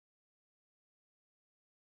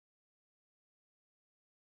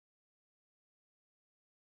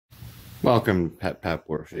Welcome to Pet Pap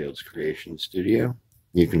Warfield's Creation Studio.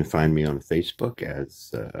 You can find me on Facebook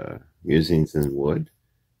as Musings in Wood,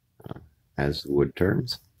 as the wood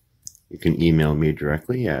terms. You can email me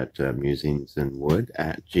directly at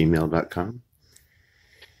musingsinwood@gmail.com.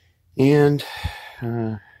 And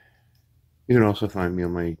you can also find me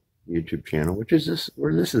on my YouTube channel, which is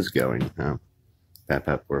where this is going, Pet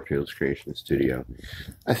Pap Warfield's Creation Studio.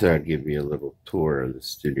 I thought I'd give you a little tour of the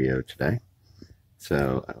studio today.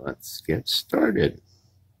 So let's get started.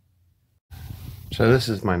 So this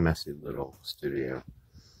is my messy little studio.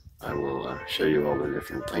 I will show you all the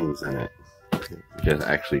different things in it.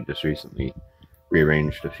 Just recently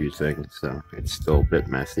rearranged a few things, so it's still a bit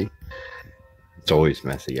messy. It's always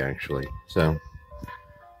messy, actually. So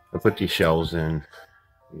I put these shelves in.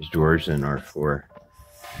 These drawers in are for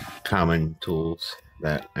common tools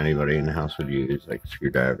that anybody in the house would use, like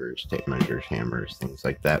screwdrivers, tape measures, hammers, things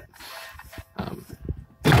like that.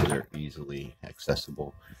 They're easily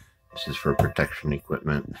accessible. This is for protection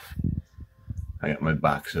equipment. I got my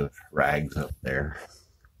box of rags up there.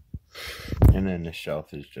 And then this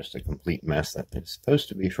shelf is just a complete mess. That is supposed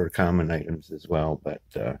to be for common items as well, but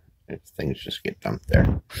things just get dumped there.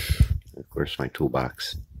 And of course, my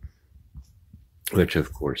toolbox, which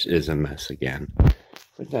of course is a mess again.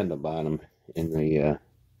 But then the bottom in the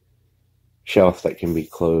shelf that can be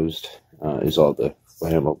closed is all the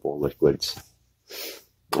flammable liquids.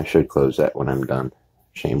 I should close that when I'm done.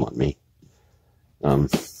 Shame on me.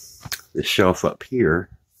 The shelf up here,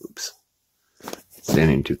 oops,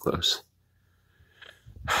 standing too close.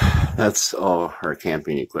 That's all our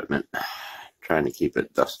camping equipment. Trying to keep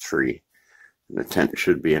it dust free. The tent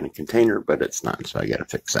should be in a container, but it's not, so I gotta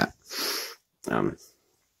fix that.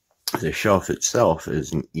 The shelf itself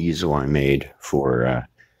is an easel I made for,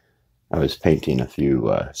 I was painting a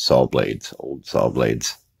few saw blades, old saw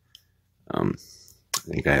blades. I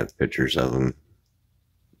think I have pictures of them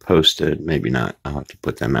posted. Maybe not. I'll have to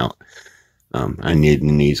put them out. I need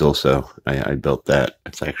an easel, so I built that.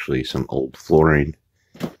 It's actually some old flooring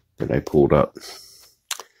that I pulled up.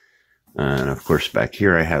 And of course, back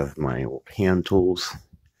here I have my old hand tools,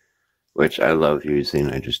 which I love using.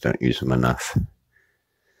 I just don't use them enough.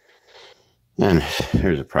 And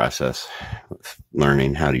there's a process of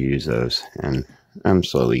learning how to use those, and I'm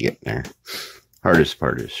slowly getting there. Hardest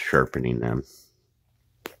part is sharpening them.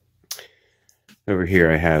 Over here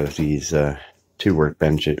I have these two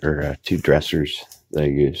workbenches, or two dressers that I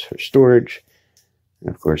use for storage. And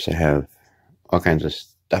of course I have all kinds of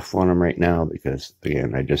stuff on them right now because,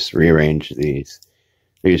 again, I just rearranged these.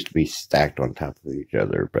 They used to be stacked on top of each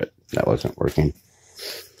other, but that wasn't working.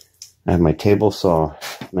 I have my table saw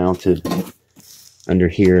mounted under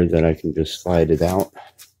here that I can just slide it out.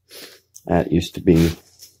 That used to be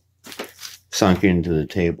sunk into the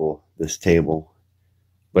table, this table,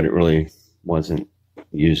 but it really wasn't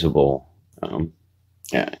usable.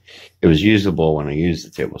 Yeah, it was usable when I used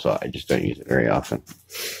the table saw. I just don't use it very often.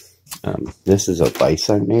 This is a vise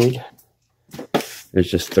I made.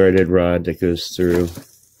 There's just threaded rod that goes through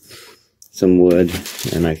some wood,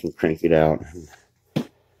 and I can crank it out.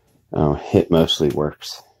 It mostly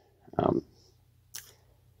works.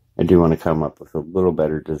 I do want to come up with a little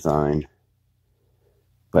better design,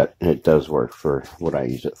 but it does work for what I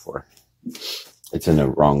use it for. It's in the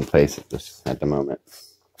wrong place at the moment.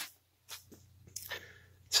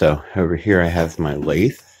 So over here I have my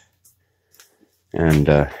lathe, and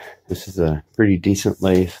this is a pretty decent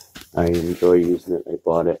lathe. I enjoy using it. I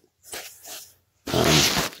bought it.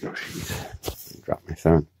 Drop my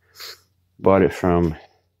phone. Bought it from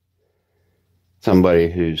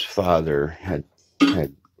somebody whose father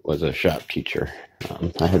was a shop teacher.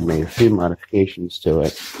 I had made a few modifications to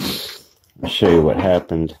it. I'll show you what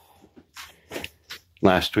happened.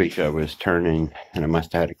 Last week I was turning, and I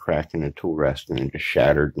must have had a crack in the tool rest, and it just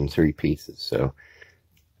shattered in 3 pieces. So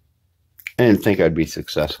I didn't think I'd be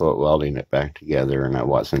successful at welding it back together, and I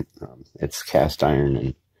wasn't. It's cast iron,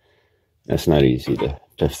 and it's not easy to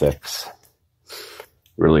fix.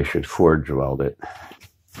 Really should forge weld it.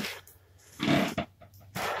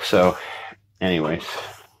 So, anyways,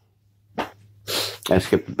 I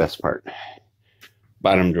skipped the best part.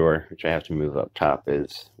 Bottom drawer, which I have to move up top,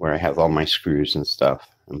 is where I have all my screws and stuff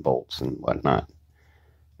and bolts and whatnot.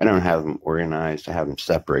 I don't have them organized. I have them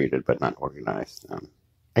separated, but not organized.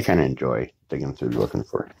 I kind of enjoy digging through looking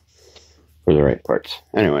for the right parts.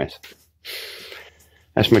 Anyways,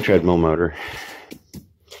 that's my treadmill motor.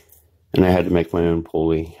 And I had to make my own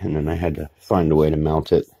pulley, and then I had to find a way to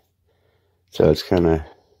mount it. So it's kind of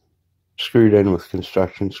screwed in with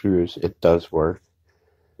construction screws. It does work.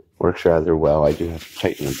 Works rather well. I do have to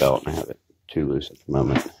tighten the belt, and I have it too loose at the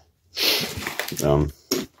moment.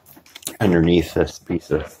 underneath this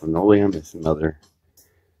piece of linoleum is another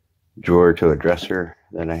drawer to a dresser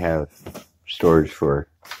that I have storage for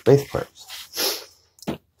lathe parts.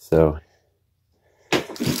 So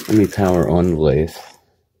let me power on the lathe.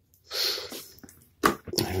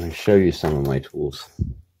 I'm going to show you some of my tools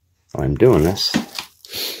while I'm doing this.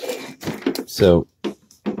 So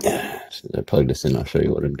as I plug this in, I'll show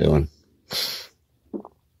you what I'm doing.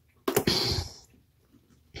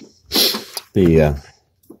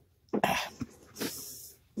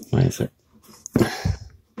 Why is it?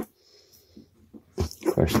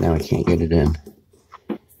 Of course, now I can't get it in.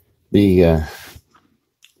 The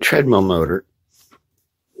treadmill motor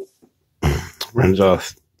runs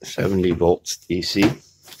off 70 volts DC.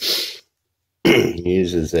 It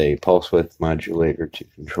uses a pulse width modulator to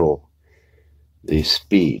control the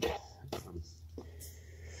speed.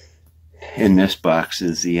 In this box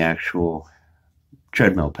is the actual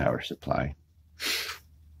treadmill power supply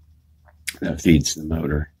that feeds the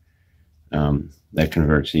motor. That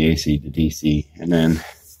converts the AC to DC. And then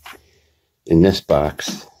in this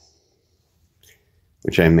box,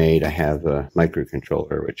 which I made, I have a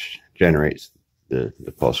microcontroller which generates the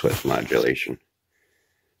pulse width modulation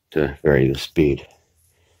to vary the speed.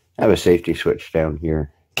 I have a safety switch down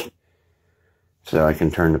here so I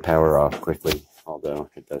can turn the power off quickly, although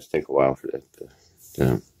it does take a while for that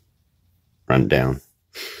to run down.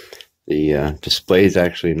 The display is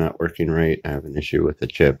actually not working right. I have an issue with the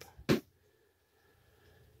chip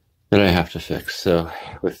that I have to fix. So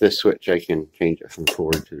with this switch, I can change it from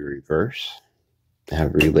forward to the reverse. I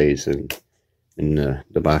have relays in the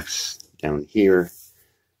box down here,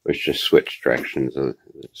 which just switch directions. It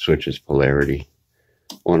switches polarity,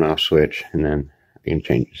 on-off switch, and then I can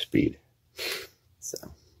change the speed. So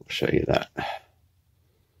I'll show you that.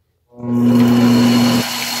 So,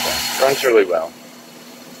 runs really well.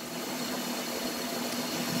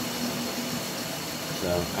 So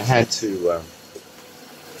I had to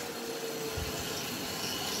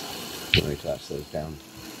let me toss those down.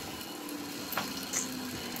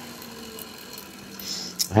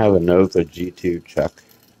 I have a Nova G2 chuck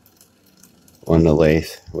on the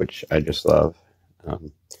lathe, which I just love. I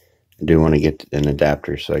do want to get an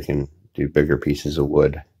adapter so I can do bigger pieces of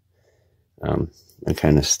wood. I'm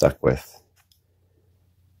kind of stuck with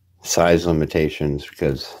size limitations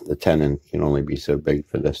because the tenon can only be so big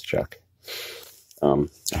for this chuck. I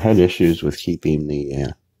had issues with keeping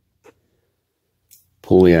the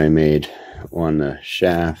pulley I made on the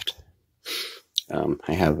shaft.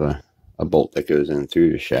 I have a bolt that goes in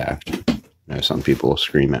through the shaft. I know some people will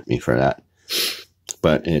scream at me for that,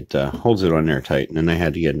 but it holds it on there tight. And then I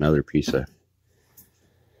had to get another piece of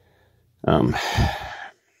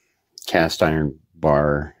cast iron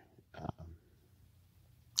bar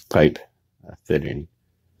pipe fitting,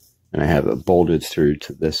 and I have it bolted through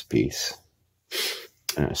to this piece,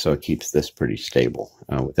 so it keeps this pretty stable.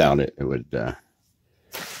 Without it, it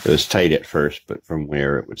was tight at first, but from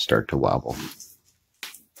where it would start to wobble.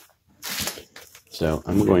 So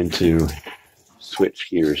I'm going to switch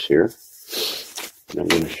gears here. I'm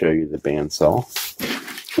going to show you the bandsaw,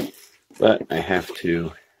 but I have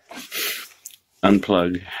to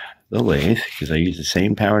unplug the lathe because I use the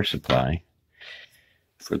same power supply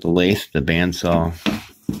for the lathe, the bandsaw,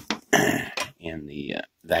 and the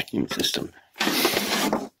vacuum system,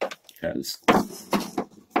 because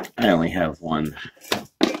I only have one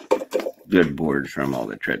good board from all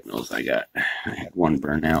the treadmills I got. I had one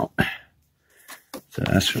burn out. So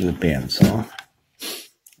that's for the bandsaw.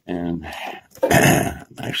 And I'm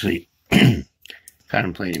actually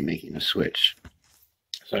contemplating making a switch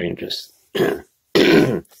so I can just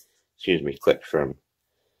excuse me, click from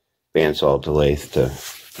bandsaw to lathe to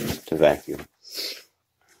vacuum.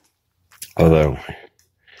 Although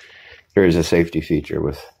there is a safety feature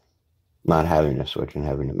with not having a switch and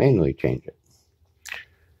having to manually change it.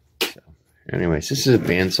 So anyways, this is a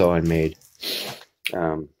bandsaw I made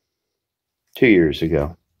 2 years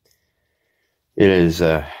ago. It is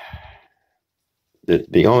the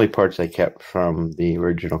only parts I kept from the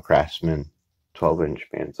original Craftsman 12-inch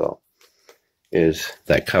bandsaw is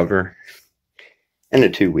that cover and the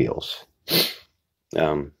two wheels.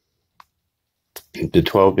 The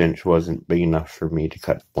 12-inch wasn't big enough for me to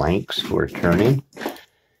cut blanks for turning,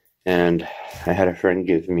 and I had a friend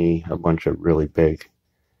give me a bunch of really big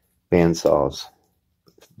bandsaw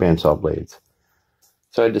blades.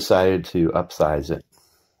 So I decided to upsize it.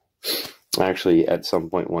 I actually at some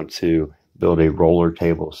point want to build a roller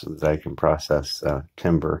table so that I can process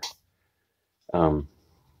timber. Of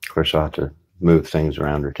course, I'll have to move things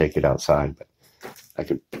around or take it outside, but I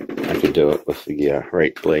could do it with the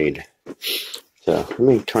right blade. So let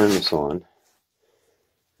me turn this on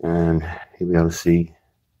and you'll be able to see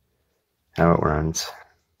how it runs.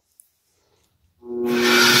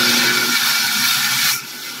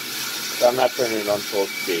 So I'm not turning it on full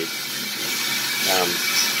speed.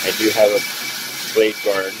 I do have a blade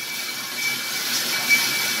guard.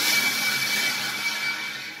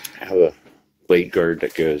 I have a blade guard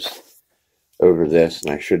that goes over this,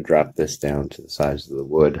 and I should drop this down to the size of the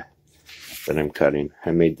wood that I'm cutting.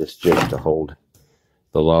 I made this jig to hold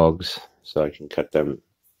the logs so I can cut them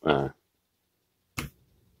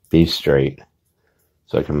be straight,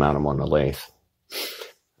 so I can mount them on the lathe.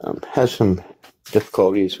 Has some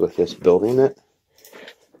difficulties with this building it.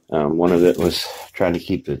 One of it was trying to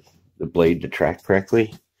keep the blade to track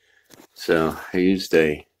correctly. So I used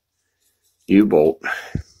a U-bolt.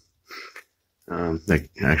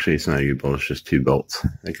 Actually, it's not a U-bolt, it's just 2 bolts.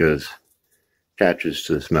 It attaches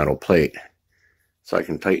to this metal plate. So I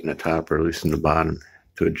can tighten the top or loosen the bottom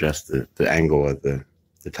to adjust the angle of the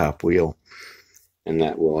top wheel. And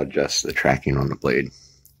that will adjust the tracking on the blade.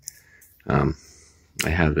 I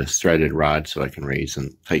have this threaded rod so I can raise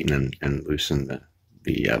and tighten and loosen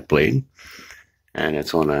the blade. And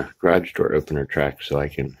it's on a garage door opener track, so I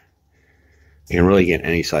can really get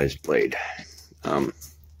any sized blade. I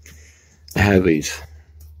have these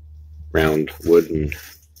round wooden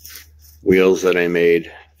wheels that I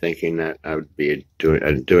made, thinking that I would be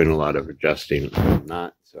doing a lot of adjusting. I'm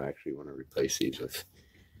not, so I actually want to replace these with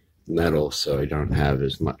metal so I don't have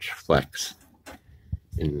as much flex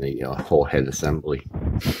in the whole head assembly.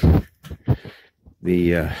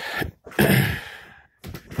 I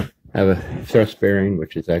have a thrust bearing,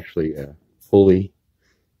 which is actually a pulley,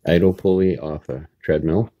 idle pulley off a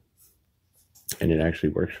treadmill, and it actually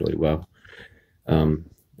works really well. And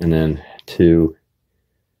then 2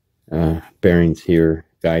 bearings here,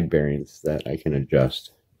 guide bearings that I can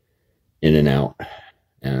adjust in and out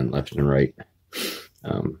and left and right.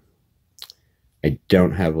 I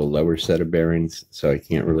don't have a lower set of bearings, so I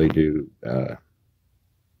can't really do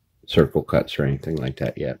circle cuts or anything like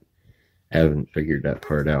that yet. I haven't figured that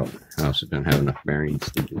part out. I also don't have enough bearings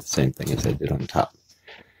to do the same thing as I did on top.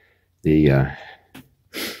 The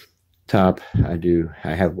top I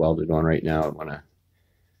have welded on right now. I want to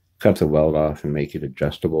cut the weld off and make it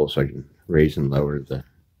adjustable so I can raise and lower the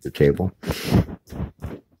table.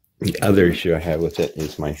 The other issue I have with it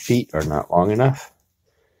is my feet are not long enough.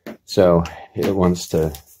 So it wants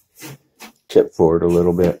to tip forward a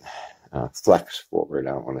little bit, flex forward.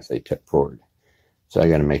 I don't want to say tip forward. So I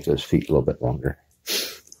got to make those feet a little bit longer.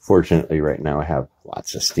 Fortunately, right now I have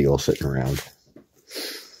lots of steel sitting around.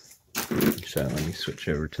 So let me switch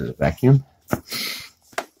over to the vacuum.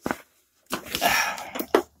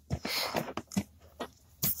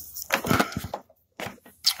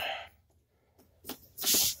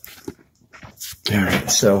 All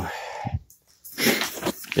right, so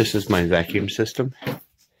this is my vacuum system.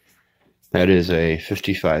 That is a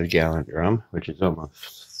 55-gallon drum, which is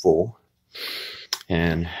almost full.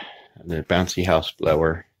 And the bouncy house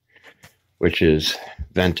blower, which is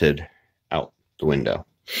vented out the window.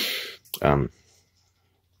 The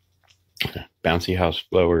bouncy house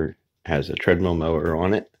blower has a treadmill mower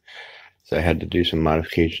on it. So I had to do some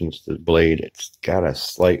modifications to the blade. It's got a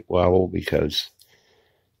slight wobble because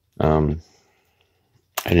I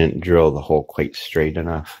didn't drill the hole quite straight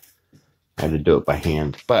enough. I had to do it by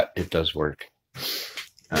hand, but it does work.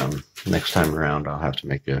 Next time around, I'll have to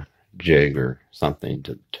make a jig or something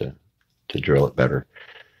to drill it better.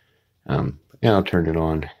 Yeah, I'll turn it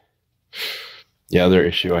on. The other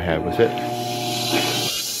issue I have with it,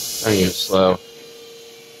 I'm getting slow.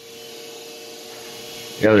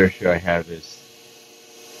 The other issue I have is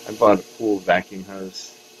I bought a pool vacuum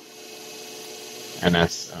hose, and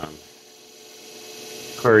that's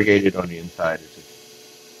corrugated on the inside. It's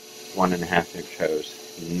a 1.5-inch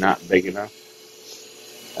hose, not big enough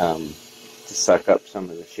to suck up some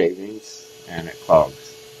of the shavings, and it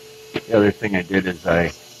clogs. The other thing I did is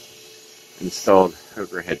I installed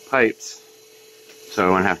overhead pipes so I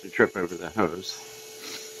wouldn't have to trip over the hose.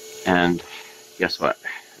 And guess what?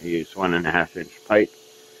 I used 1.5-inch pipe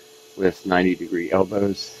with 90-degree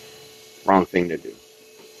elbows. Wrong thing to do.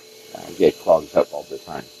 Get clogged up all the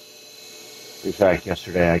time. In fact,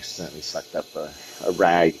 yesterday I accidentally sucked up a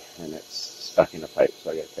rag and it's stuck in the pipe,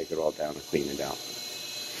 so I got to take it all down and clean it out.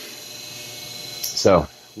 So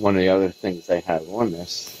one of the other things I have on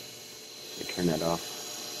this, let me turn that off,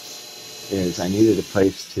 is I needed a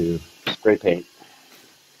place to spray paint,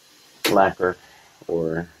 lacquer,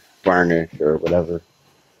 or varnish, or whatever.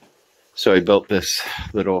 So I built this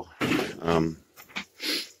little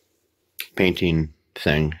painting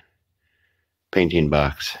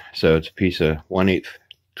box. So it's a piece of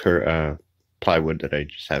 1/8 plywood that I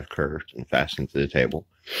just have curved and fastened to the table.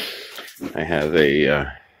 I have a,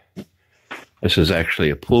 this is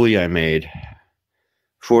actually a pulley I made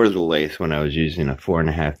for the lathe when I was using a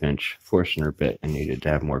 4.5-inch Forstner bit and needed to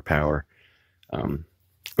have more power,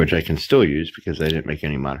 which I can still use because I didn't make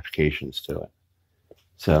any modifications to it.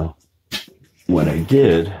 So what I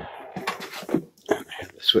did, I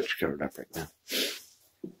have the switch covered up right now.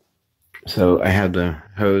 So I have the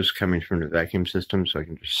hose coming from the vacuum system, so I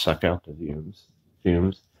can just suck out the fumes,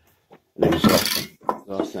 and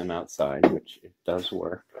exhaust them outside, which it does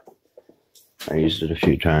work. I used it a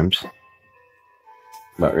few times.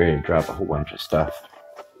 About ready to drop a whole bunch of stuff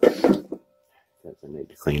that I need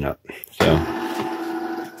to clean up. So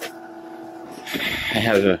I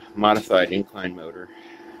have a modified incline motor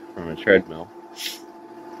from a treadmill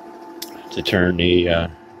to turn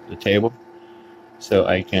the table, so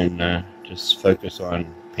I can just focus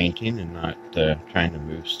on painting and not trying to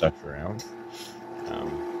move stuff around.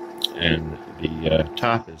 And the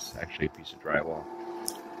top is actually a piece of drywall.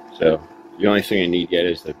 So the only thing I need yet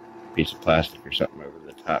is a piece of plastic or something over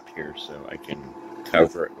the top here so I can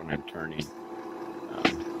cover it when I'm turning,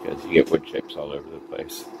 because you get wood chips all over the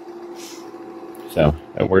place. So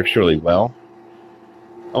it works really well.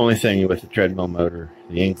 Only thing with the treadmill motor,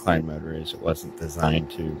 the incline motor, is it wasn't designed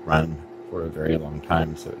to run for a very long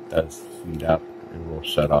time, so it does heat up and will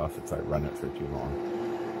shut off if I run it for too long.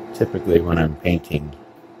 Typically when I'm painting,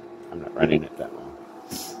 I'm not running it that long.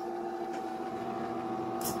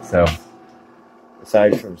 So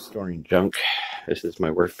aside from storing junk, this is my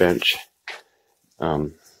workbench. I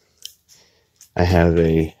have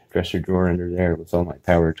a dresser drawer under there with all my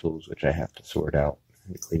power tools, which I have to sort out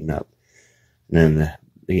and clean up. And then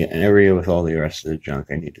the area with all the rest of the junk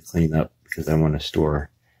I need to clean up because I want to store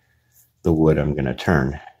the wood I'm going to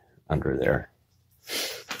turn under there.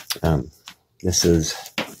 This is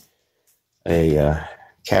a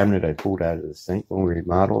cabinet I pulled out of the sink when we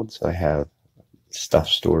remodeled, so I have stuff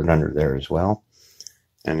stored under there as well.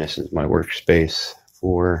 And this is my workspace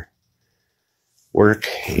for work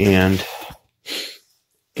and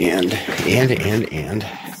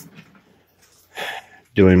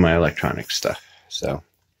doing my electronic stuff. So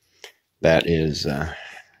that is a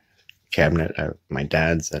cabinet of my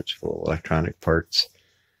dad's that's full of electronic parts.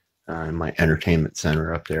 And my entertainment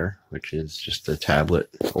center up there, which is just a tablet,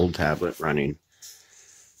 old tablet running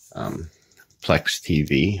Plex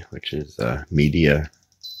TV, which is media,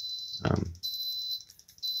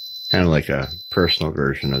 kind of like a personal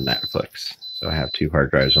version of Netflix. So I have 2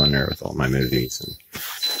 hard drives on there with all my movies, and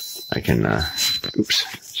I can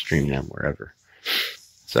stream them wherever.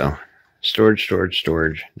 So storage,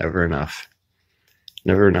 never enough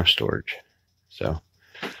storage. So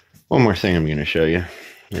one more thing I'm going to show you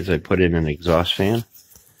is I put in an exhaust fan.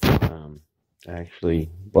 I actually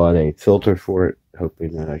bought a filter for it,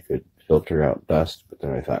 hoping that I could filter out dust, but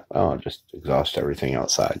then I thought, well, I'll just exhaust everything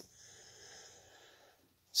outside.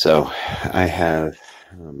 So I have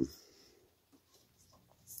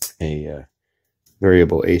a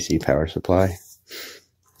variable AC power supply,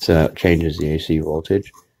 so it changes the AC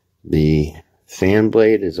voltage. The fan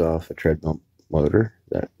blade is off a treadmill motor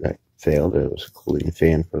that failed. It was a cooling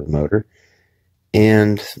fan for the motor.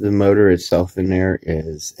 And the motor itself in there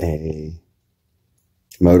is a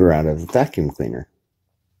motor out of a vacuum cleaner.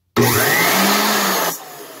 Had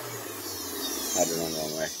it on the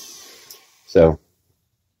wrong way. So,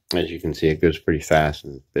 as you can see, it goes pretty fast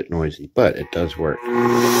and a bit noisy, but it does work. So,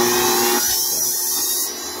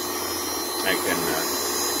 I can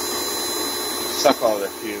suck all the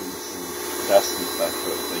fumes and dust and stuff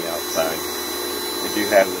from the outside. I do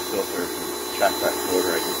have the filter from Shop-Vac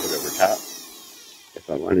Filter I can put over top if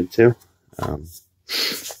I wanted to.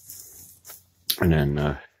 And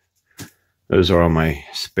then those are all my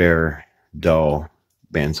spare dull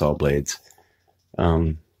bandsaw blades.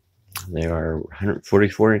 They are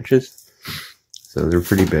 144 inches, so they're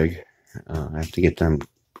pretty big. I have to get them,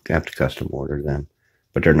 I have to custom order them,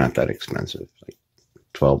 but they're not that expensive, like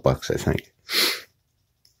 $12 I think.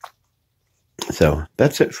 So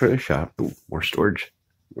that's it for the shop. Ooh, more storage.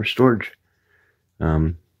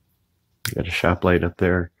 Got a shop light up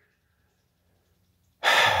there.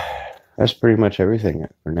 That's pretty much everything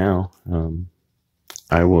for now.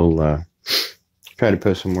 I will try to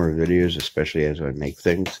post some more videos, especially as I make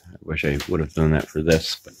things. I wish I would have done that for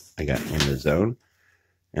this, but I got in the zone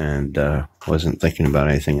and wasn't thinking about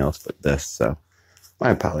anything else but this. So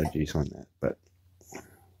my apologies on that, but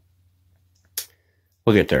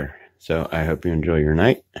we'll get there. So I hope you enjoy your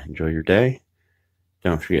night, enjoy your day.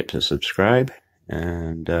 Don't forget to subscribe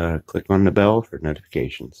and click on the bell for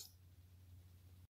notifications.